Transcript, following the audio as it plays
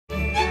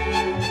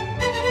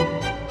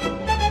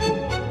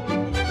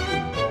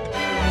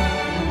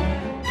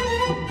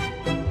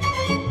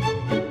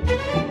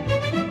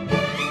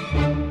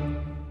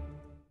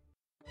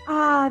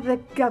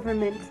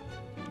Government.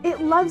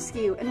 It loves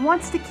you and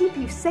wants to keep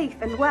you safe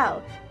and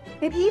well.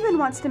 It even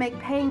wants to make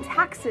paying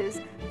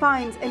taxes,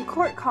 fines, and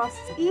court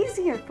costs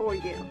easier for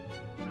you.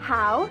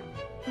 How?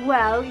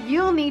 Well,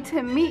 you'll need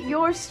to meet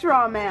your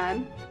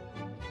Strawman.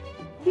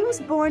 He was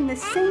born the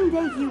same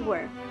day you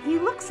were. He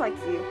looks like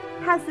you,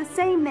 has the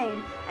same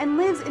name, and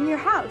lives in your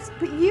house,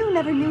 but you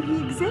never knew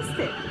he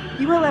existed.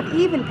 You will have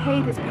even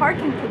paid his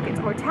parking tickets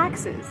or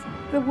taxes.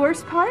 The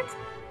worst part?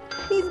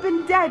 He's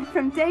been dead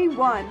from day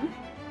one.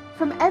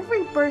 From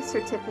every birth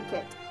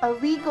certificate, a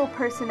legal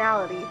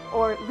personality,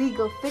 or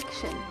legal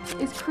fiction,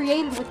 is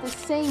created with the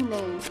same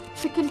name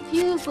to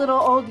confuse little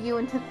old you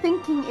into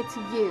thinking it's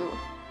you.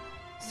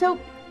 So,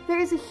 there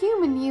is a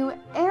human you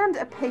and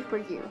a paper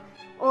you,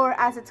 or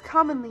as it's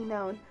commonly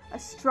known, a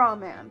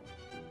Strawman.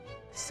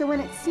 So when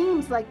it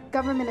seems like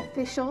government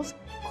officials,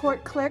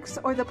 court clerks,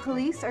 or the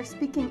police are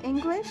speaking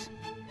English,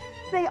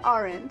 they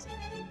aren't.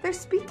 They're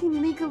speaking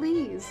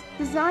legalese,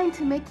 designed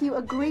to make you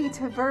agree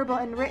to verbal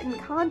and written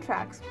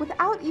contracts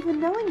without even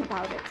knowing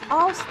about it,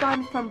 all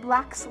spun from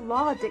Black's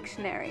Law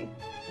Dictionary.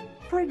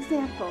 For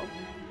example,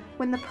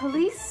 when the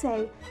police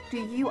say, "Do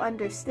you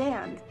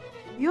understand?"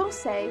 you'll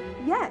say,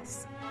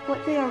 "Yes."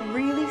 What they are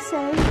really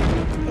saying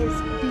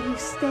is, "Do you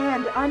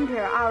stand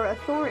under our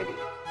authority?"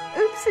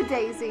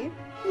 Oops-a-daisy,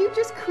 you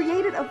just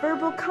created a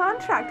verbal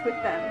contract with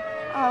them.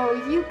 Oh,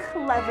 you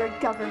clever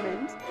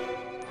government.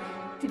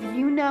 Did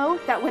you know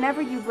that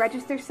whenever you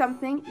register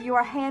something, you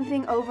are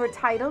handing over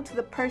title to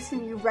the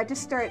person you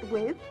register it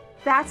with?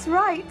 That's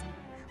right.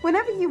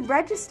 Whenever you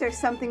register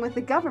something with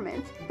the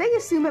government, they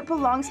assume it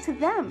belongs to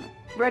them.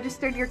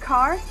 Registered your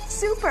car?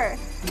 Super!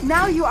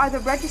 Now you are the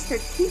registered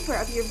keeper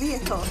of your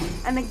vehicle,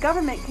 and the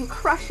government can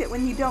crush it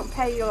when you don't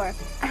pay your,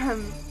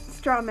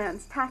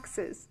 Strawman's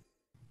taxes.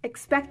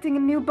 Expecting a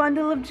new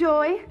bundle of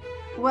joy?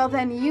 Well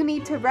then you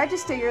need to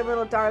register your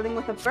little darling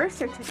with a birth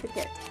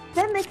certificate.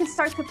 Then they can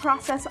start the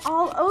process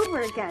all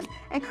over again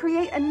and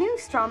create a new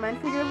Strawman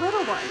for your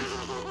little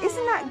one.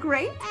 Isn't that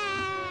great?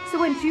 So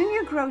when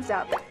Junior grows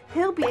up,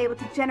 he'll be able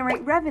to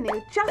generate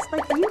revenue just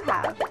like you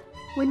have.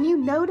 When you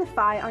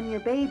notify on your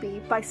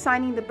baby by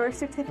signing the birth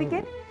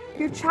certificate,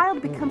 your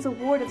child becomes a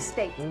ward of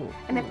state.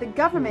 And if the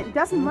government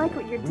doesn't like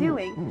what you're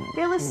doing,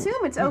 they'll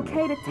assume it's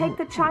okay to take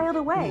the child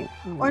away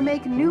or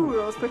make new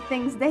rules for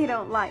things they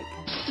don't like.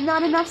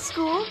 Not enough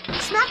school?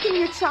 Smacking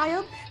your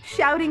child?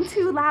 Shouting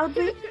too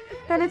loudly?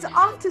 Then it's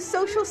off to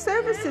social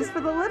services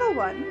for the little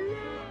one.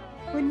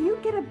 When you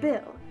get a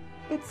bill,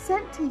 it's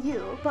sent to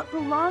you, but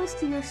belongs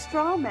to your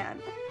Strawman,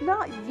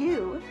 not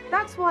you.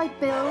 That's why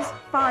bills,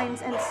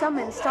 fines, and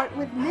summons start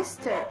with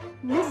Mr.,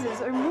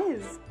 Mrs., or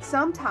Ms.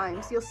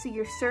 Sometimes you'll see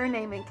your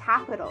surname in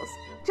capitals,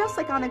 just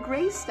like on a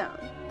gravestone.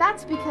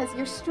 That's because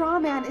your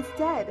Strawman is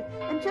dead,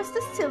 and just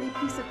a silly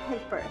piece of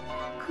paper,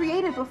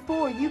 created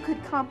before you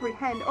could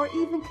comprehend or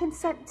even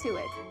consent to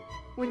it.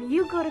 When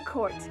you go to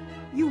court,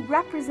 you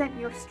represent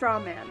your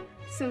Strawman,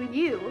 so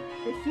you,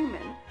 the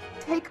human,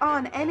 take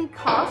on any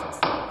costs,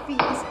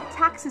 fees,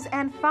 taxes,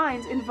 and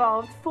fines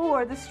involved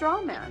for the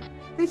Strawman.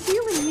 The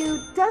human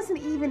you doesn't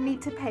even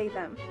need to pay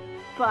them.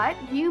 But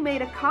you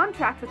made a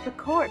contract with the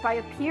court by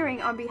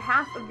appearing on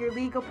behalf of your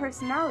legal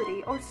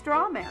personality or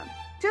Strawman,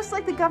 just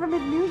like the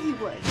government knew you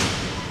would.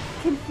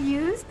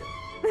 Confused?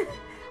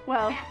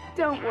 Well,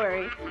 don't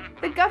worry.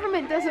 The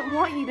government doesn't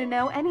want you to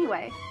know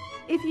anyway.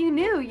 If you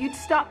knew, you'd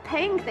stop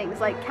paying things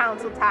like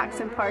council tax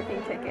and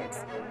parking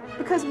tickets.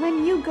 Because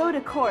when you go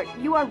to court,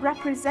 you are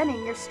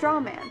representing your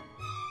Strawman.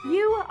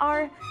 You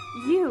are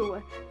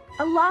you,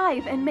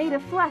 alive and made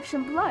of flesh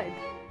and blood.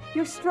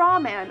 Your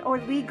Strawman, or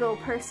legal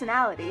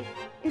personality,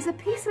 is a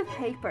piece of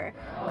paper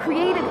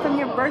created from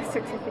your birth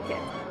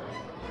certificate.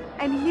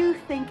 And you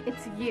think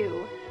it's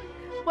you.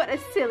 What a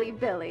silly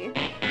Billy.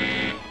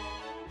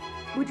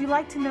 Would you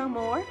like to know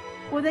more?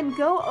 Well then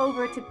go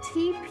over to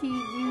tpuc.org.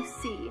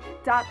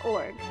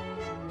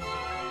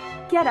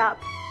 Get up,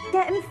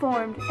 get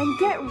informed, and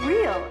get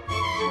real.